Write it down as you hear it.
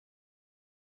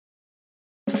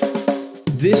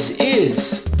This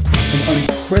is an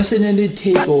unprecedented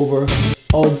takeover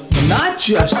of not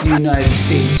just the United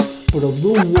States, but of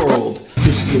the world.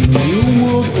 This is a new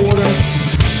world order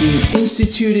being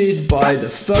instituted by the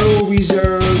Federal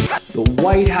Reserve, the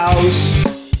White House,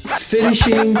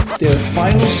 finishing their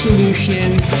final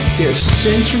solution, their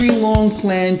century-long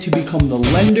plan to become the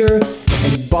lender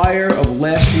and buyer of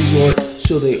last resort,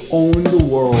 so they own the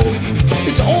world.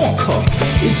 It's all cooked.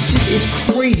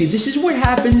 It's crazy. This is what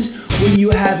happens when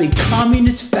you have a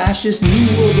communist, fascist, new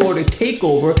world order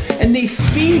takeover, and they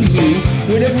feed you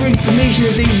whatever information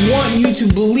that they want you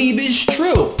to believe is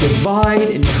true. Divide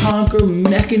and conquer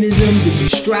mechanism, the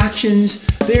distractions,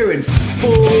 they're in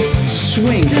full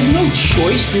swing. There's no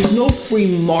choice, there's no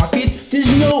free market, there's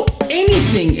no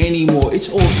anything anymore. It's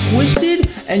all twisted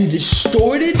and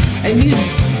distorted, and these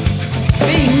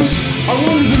things are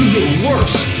only going to get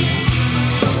worse.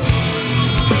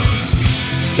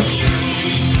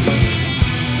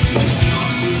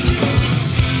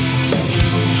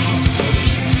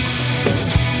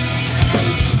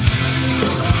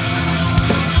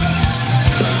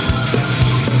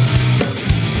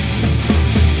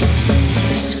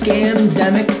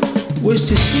 Scamdemic was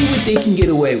to see what they can get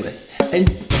away with. And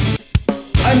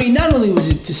I mean, not only was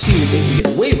it to see what they can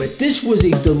get away with, this was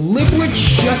a deliberate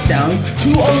shutdown to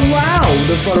allow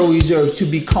the Federal Reserve to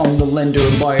become the lender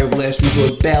and buyer of last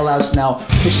resort, bailouts now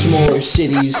for smaller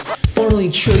cities,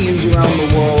 funneling trillions around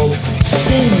the world.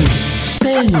 Spend,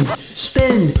 spend,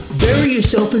 spend, bury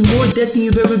yourself in more debt than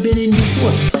you've ever been in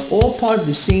before. All part of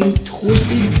the same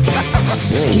twisted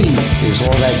scheme. There's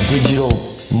all that digital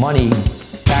money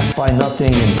backed by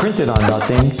nothing and printed on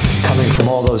nothing coming from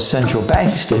all those central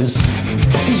banksters.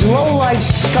 These low-life,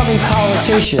 scummy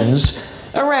politicians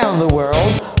around the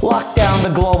world locked down the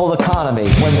global economy.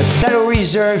 When the Federal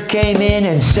Reserve came in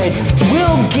and said,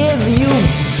 we'll give you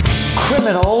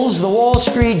criminals, the Wall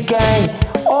Street gang,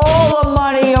 all the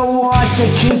money you want to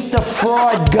keep the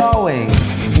fraud going.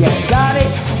 You got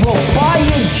it? We'll buy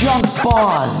you junk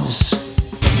bonds.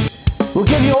 We'll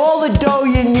give you all the dough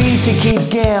you need to keep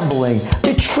gambling.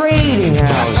 The trading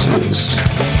houses.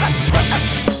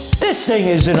 This thing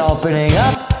isn't opening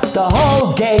up. The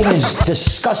whole game is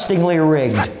disgustingly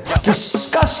rigged.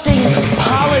 Disgusting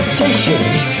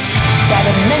politicians that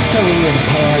are mentally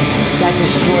impaired that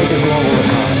destroyed the global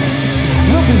economy.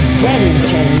 We'll be dead in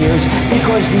 10 years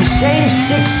because these same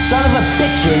sick son of a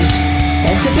bitches,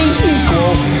 and to be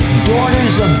equal,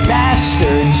 daughters of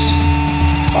bastards,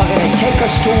 are going to take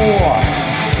us to war.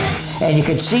 And you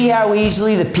can see how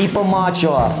easily the people march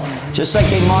off, just like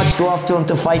they marched off to them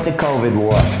to fight the COVID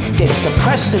war. It's the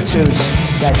prostitutes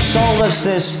that sold us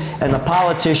this and the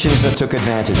politicians that took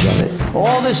advantage of it.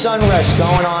 All this unrest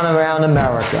going on around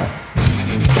America.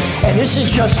 And this is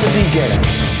just the beginning.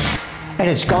 And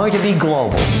it's going to be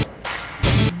global.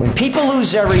 When people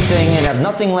lose everything and have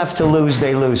nothing left to lose,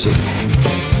 they lose it.